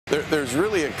There's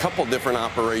really a couple different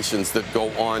operations that go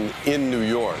on in New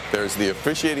York. There's the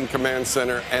officiating command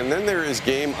center, and then there is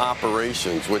game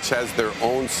operations, which has their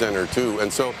own center too.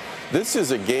 And so this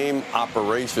is a game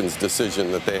operations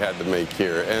decision that they had to make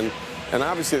here. And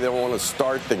obviously they want to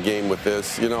start the game with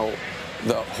this. You know,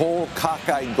 the whole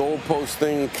cockeyed goalpost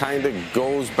thing kind of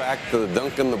goes back to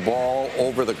dunking the ball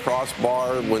over the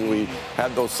crossbar when we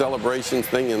had those celebrations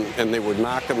thing and they were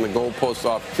knocking the goalposts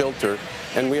off kilter.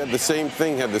 And we had the same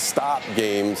thing, had to stop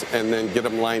games and then get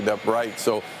them lined up right.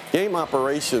 So game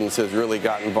operations has really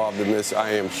got involved in this,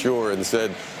 I am sure, and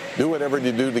said, do whatever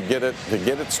you do to get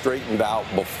it straightened out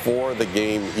before the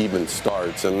game even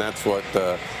starts. And that's what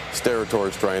Steratore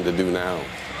is trying to do now.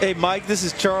 Hey, Mike, this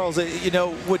is Charles. You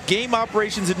know, would game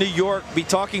operations in New York be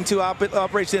talking to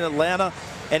operations in Atlanta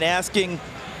and asking,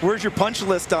 where's your punch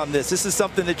list on this? This is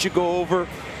something that you go over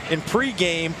in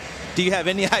pregame. Do you have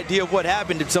any idea of what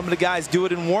happened? Did some of the guys do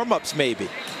it in warm-ups maybe?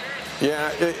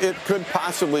 Yeah, it could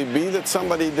possibly be that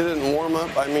somebody didn't warm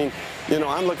up. I mean, you know,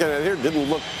 I'm looking at it here, it didn't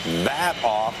look that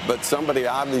off, but somebody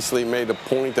obviously made a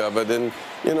point of it. And,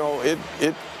 you know, it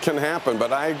can happen.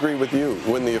 But I agree with you.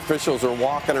 When the officials are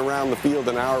walking around the field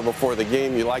an hour before the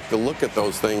game, you like to look at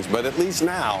those things. But at least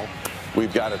now,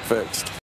 we've got it fixed.